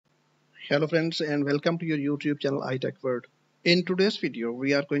Hello friends and welcome to your YouTube channel iTech World. In today's video,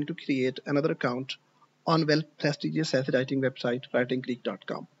 we are going to create another account on well prestigious essay writing website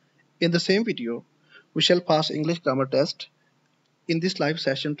writingcreek.com. In the same video, we shall pass English grammar test in this live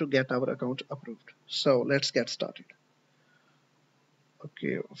session to get our account approved. So let's get started.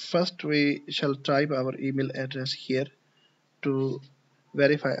 Okay, first we shall type our email address here to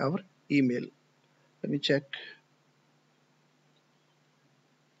verify our email. Let me check.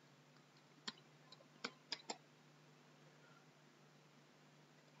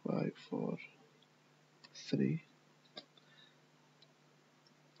 Five, four, three.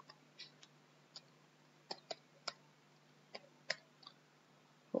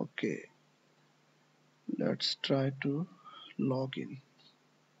 Okay, let's try to log in.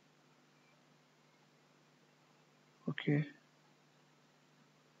 Okay,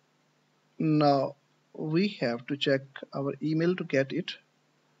 now we have to check our email to get it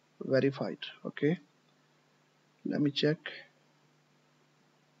verified. Okay, let me check.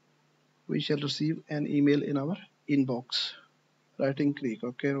 We shall receive an email in our inbox. Writingcreek.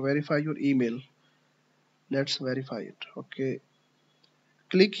 Okay, verify your email. Let's verify it. Okay,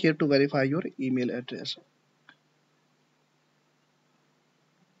 click here to verify your email address.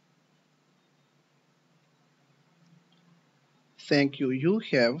 Thank you. You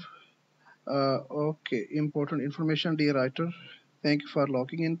have okay, important information, dear writer. Thank you for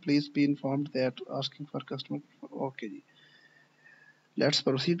logging in. Please be informed that asking for customer. Okay, let's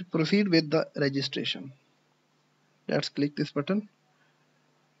proceed. Proceed with the registration. Let's click this button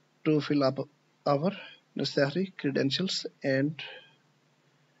to fill up our necessary credentials and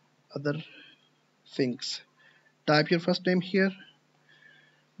other things. Type your first name here.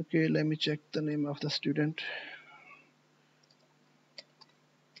 Okay, let me check the name of the student.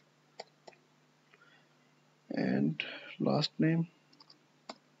 And last name,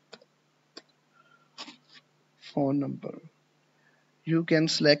 phone number. You can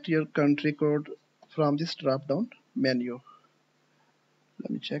select your country code from this drop down menu.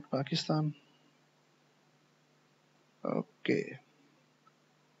 Let me check Pakistan. Okay,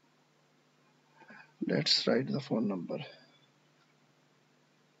 let's write the phone number.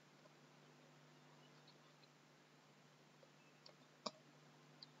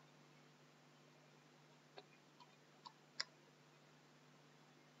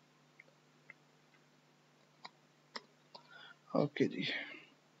 Okay, ji.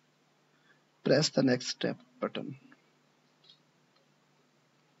 Press the next step button.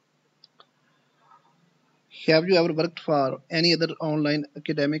 Have you ever worked for any other online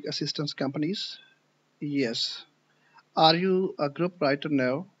academic assistance companies? Yes. Are you a group writer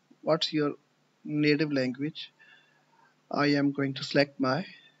now? What's your native language? I am going to select my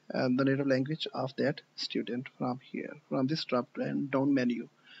the native language of that student from here, from this drop down menu.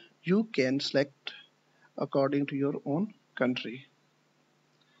 You can select according to your own country.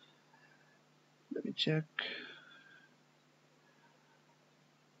 Let me check.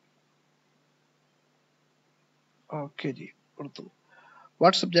 Okay, ji, Urdu.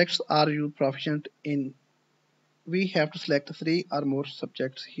 What subjects are you proficient in? We have to select 3 or more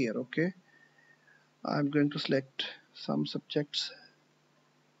subjects here. Okay, I'm going to select some subjects.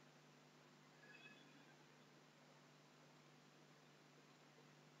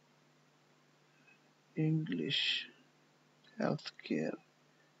 English, healthcare,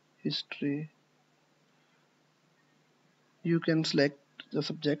 history. You can select the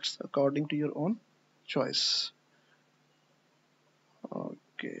subjects according to your own choice.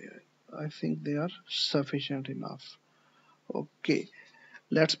 Okay, I think they are sufficient enough. Okay,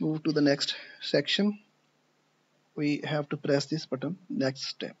 let's move to the next section. We have to press this button, next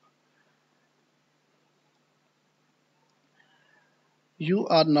step. You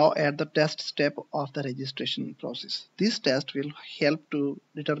are now at the test step of the registration process. This test will help to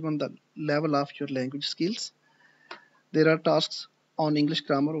determine the level of your language skills. There are tasks on English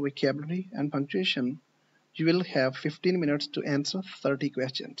grammar, vocabulary, and punctuation. You will have 15 minutes to answer 30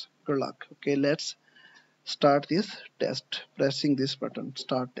 questions. Good luck. Okay, let's start this test. Pressing this button,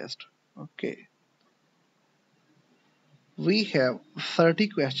 start test. Okay. We have 30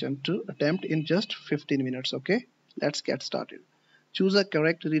 questions to attempt in just 15 minutes. Okay, let's get started. Choose a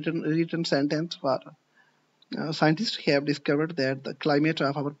correct written sentence for scientists have discovered that the climate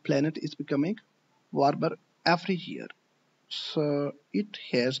of our planet is becoming warmer every year. So it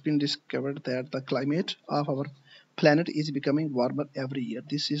has been discovered that the climate of our planet is becoming warmer every year.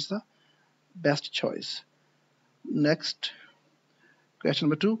 This is the best choice. Next, question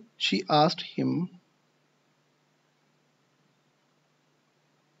number 2. She asked him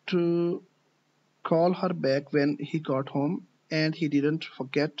to call her back when he got home, and he didn't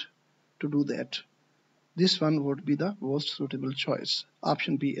forget to do that. This one would be the most suitable choice.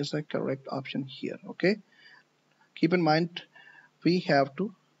 Option B is the correct option here. Okay. Keep in mind we have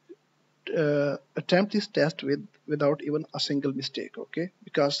to attempt this test without even a single mistake. Okay,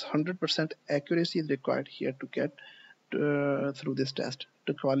 because 100% accuracy is required here to get through this test,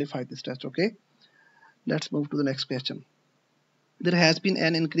 to qualify this test. Okay, let's move to the next question. There has been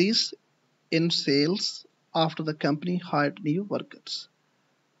an increase in sales after the company hired new workers.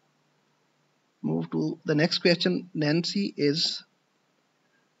 Move to the next question. Nancy is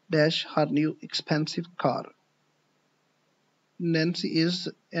dash her new expensive car. Nancy is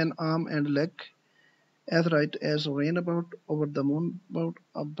an arm and leg, as right as rain about over the moon about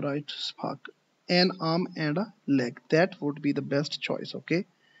a bright spark. An arm and a leg. That would be the best choice. Okay.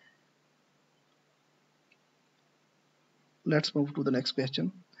 Let's move to the next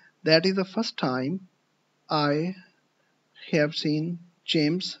question. That is the first time I have seen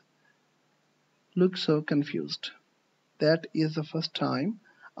James look so confused. That is the first time.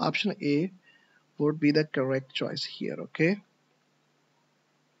 Option A would be the correct choice here. Okay.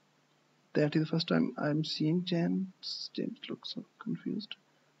 That is the first time I'm seeing James look so confused.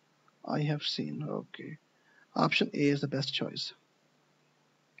 I have seen. Okay. Option A is the best choice.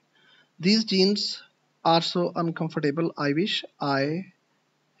 These jeans are so uncomfortable. I wish I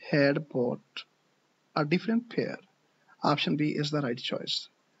had bought a different pair. Option B is the right choice.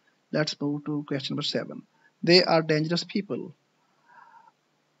 Let's move to question number 7. They are dangerous people.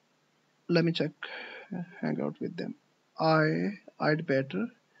 Let me check. Hang out with them. I'd better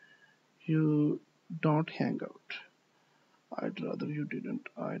you don't hang out. I'd rather you didn't.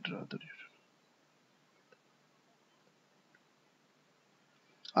 I'd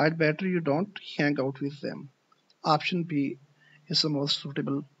better you don't hang out with them. Option B is the most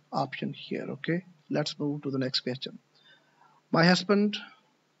suitable option here. Okay. Let's move to the next question. My husband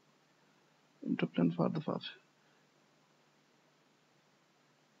interpret for the first.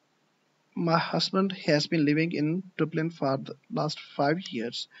 My husband has been living in Dublin for the last 5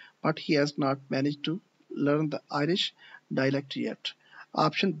 years, but he has not managed to learn the Irish dialect yet.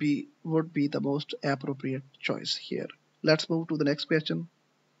 Option B would be the most appropriate choice here. Let's move to the next question.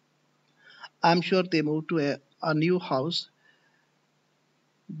 I'm sure they moved to a new house.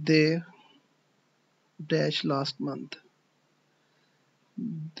 They dash last month.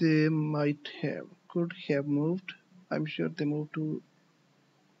 They might have, could have moved. I'm sure they moved to.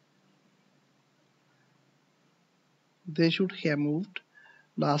 They should have moved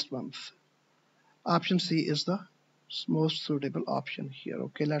last month. Option C is the most suitable option here.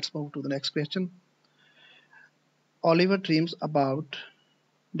 Okay, let's move to the next question. Oliver dreams about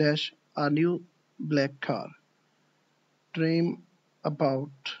dash a new black car. Dream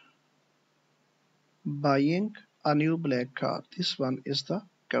about buying a new black car. This one is the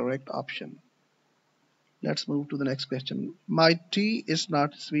correct option. Let's move to the next question. My tea is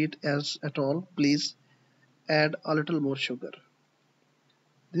not sweet as at all. Please add a little more sugar.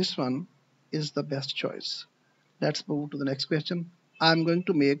 This one is the best choice. Let's move to the next question. I'm going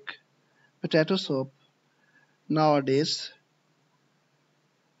to make potato soup. Nowadays,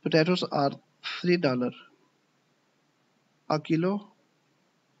 potatoes are $3 a kilo.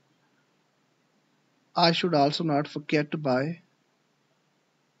 I should also not forget to buy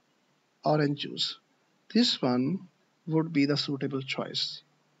orange juice. This one would be the suitable choice.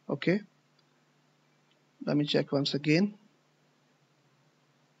 Okay, let me check once again.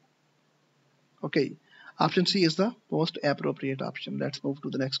 Okay, option C is the most appropriate option. Let's move to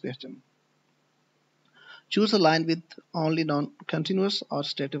the next question. Choose a line with only non-continuous or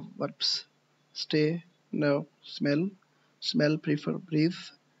stative verbs. Stay, no, smell, prefer, breathe,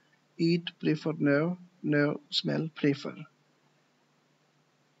 eat, prefer, no, smell, prefer.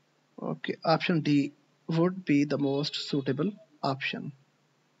 Okay, option D would be the most suitable option.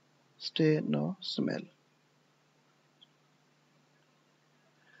 Stay, no, smell.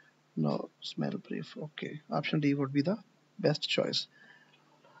 No, smell, brief. Okay, option D would be the best choice.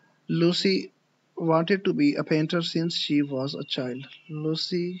 Lucy wanted to be a painter since she was a child.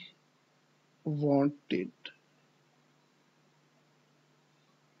 Lucy wanted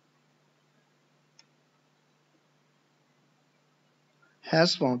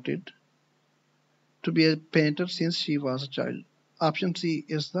has wanted to be a painter since she was a child. Option C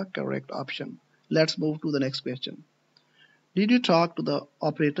is the correct option. Let's move to the next question. Did you talk to the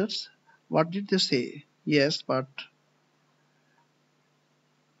operators? What did they say? Yes, but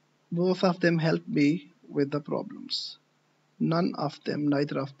both of them helped me with the problems. None of them,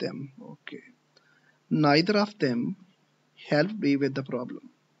 neither of them. Okay. Neither of them helped me with the problem.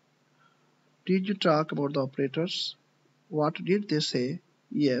 Did you talk about the operators? What did they say?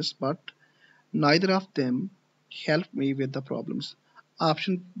 Yes, but neither of them help me with the problems.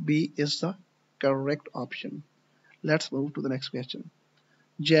 Option B is the correct option. Let's move to the next question.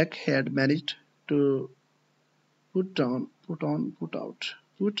 Jack had managed to put out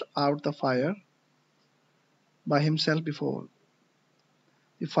the fire by himself before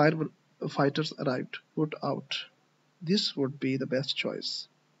the firefighters arrived. Put out. This would be the best choice.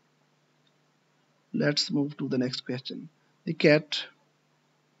 Let's move to the next question. The cat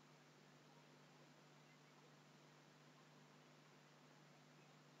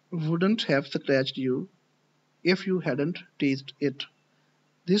wouldn't have scratched you if you hadn't teased it.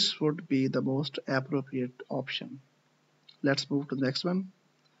 This would be the most appropriate option. Let's move to the next one.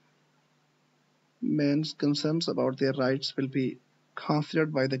 Men's concerns about their rights will be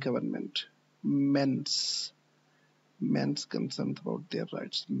considered by the government. Men's men's concerns about their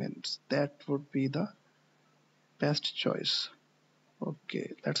rights. Men's that would be the best choice.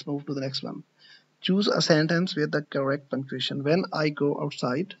 Okay, let's move to the next one. Choose a sentence with the correct punctuation. When I go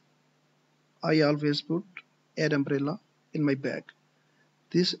outside, I always put an umbrella in my bag.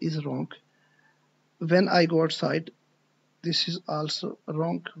 This is wrong. When I go outside, this is also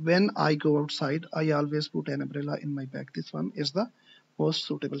wrong. When I go outside, I always put an umbrella in my bag. This one is the most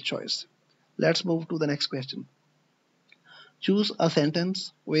suitable choice. Let's move to the next question. Choose a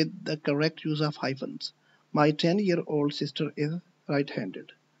sentence with the correct use of hyphens. My 10-year-old sister is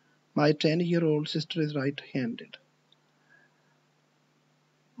right-handed. My 10-year-old sister is right-handed.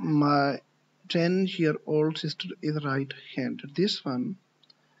 My 10-year-old sister is right-handed. This one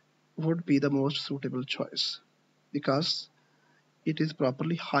would be the most suitable choice because it is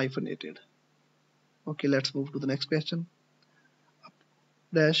properly hyphenated. Okay, let's move to the next question.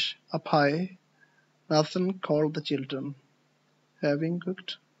 Dash a pie. Nathan called the children. Having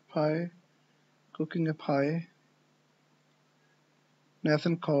cooked pie, cooking a pie.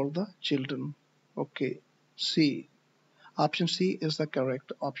 Nathan called the children. Okay, C. Option C is the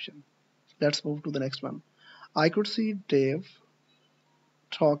correct option. Let's move to the next one. I could see Dave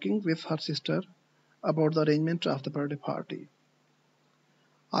talking with her sister about the arrangement of the birthday party.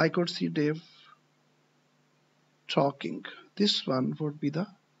 I could see Dave talking. This one would be the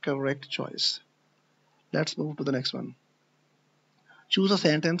correct choice. Let's move to the next one. Choose a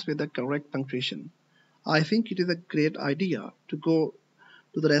sentence with the correct punctuation. I think it is a great idea to go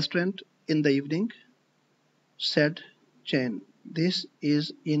to the restaurant in the evening, said Jane. This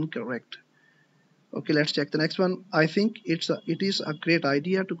is incorrect. Okay, let's check the next one. I think it is a great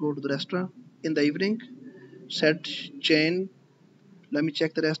idea to go to the restaurant in the evening, said Jane. Let me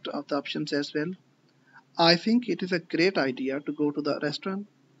check the rest of the options as well. I think it is a great idea to go to the restaurant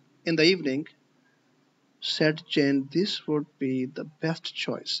in the evening, said Jane. This would be the best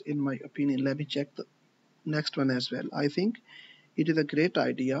choice in my opinion. Let me check the next one as well. I think it is a great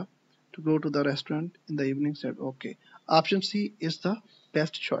idea to go to the restaurant in the evening, said okay. Option C is the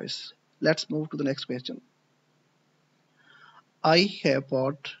best choice. Let's move to the next question. I have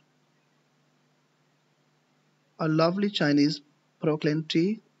bought a lovely Chinese Brooklyn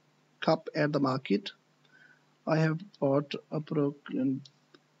tea cup at the market. I have bought a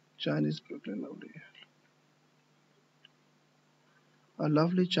a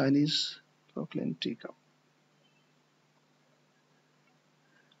lovely Chinese Brooklyn tea cup.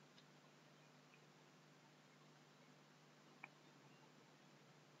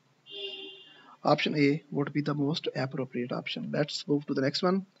 Option A would be the most appropriate option. Let's move to the next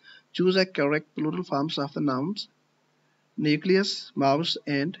one. Choose a correct plural forms of the nouns nucleus, mouse,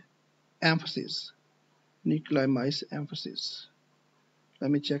 and emphasis. Nuclei, mice, emphasis.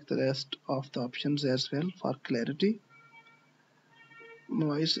 Let me check the rest of the options as well for clarity.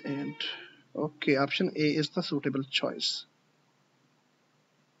 Mice and okay, option A is the suitable choice.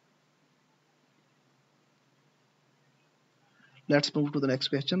 Let's move to the next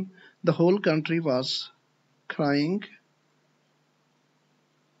question. The whole country crying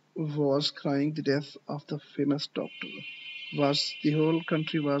was crying the death of the famous doctor. Was the whole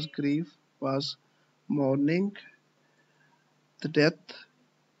country was grief was mourning the death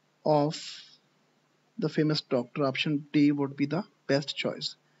of the famous doctor. Option D would be the best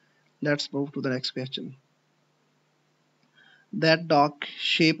choice. Let's move to the next question. That dark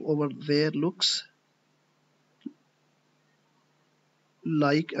shape over there looks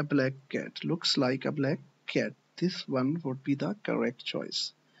like a black cat. Looks like a black cat. This one would be the correct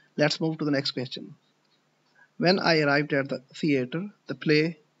choice. Let's move to the next question. When I arrived at the theater, the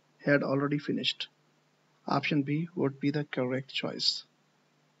play had already finished. Option B would be the correct choice.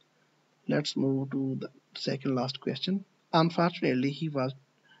 Let's move to the second last question. Unfortunately, he was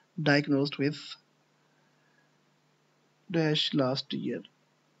diagnosed with dash last year.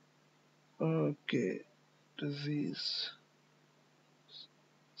 Okay, disease,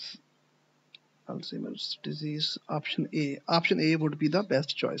 Alzheimer's disease. Option A. Option A would be the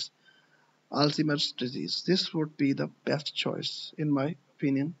best choice. Alzheimer's disease. This would be the best choice, in my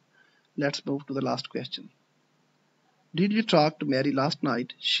opinion. Let's move to the last question. Did you talk to Mary last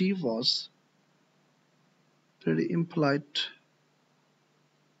night? She was very impolite.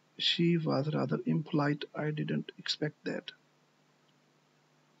 She was rather impolite. I didn't expect that.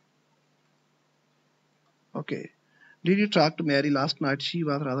 Okay. Did you talk to Mary last night? She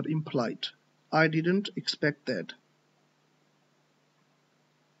was rather impolite. I didn't expect that.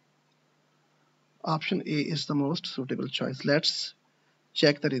 Option A is the most suitable choice. Let's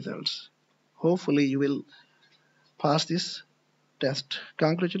check the results. Hopefully, you will pass this test.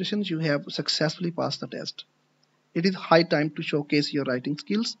 Congratulations, you have successfully passed the test. It is high time to showcase your writing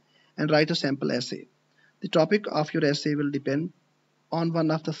skills and write a sample essay. The topic of your essay will depend on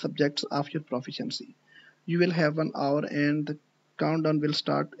one of the subjects of your proficiency. You will have 1 hour and the countdown will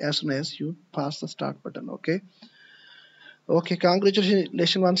start as soon as you pass the start button. Okay. Okay,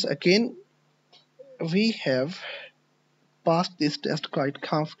 congratulations once again. We have passed this test quite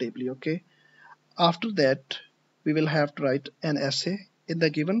comfortably. Okay. After that, we will have to write an essay in the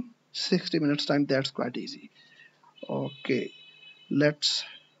given 60 minutes time. That's quite easy. Okay, let's.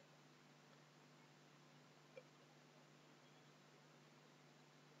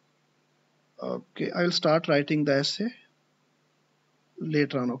 Okay, I will start writing the essay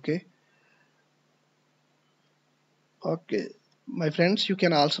later on. Okay. Okay, my friends, you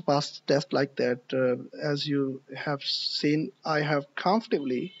can also pass the test like that. As you have seen, I have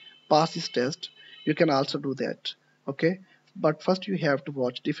comfortably passed this test. You can also do that. Okay, but first you have to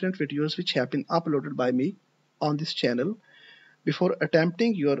watch different videos which have been uploaded by me on this channel. Before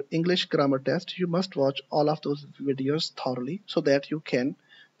attempting your English grammar test, you must watch all of those videos thoroughly so that you can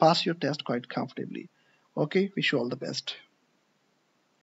pass your test quite comfortably. Okay, wish you all the best.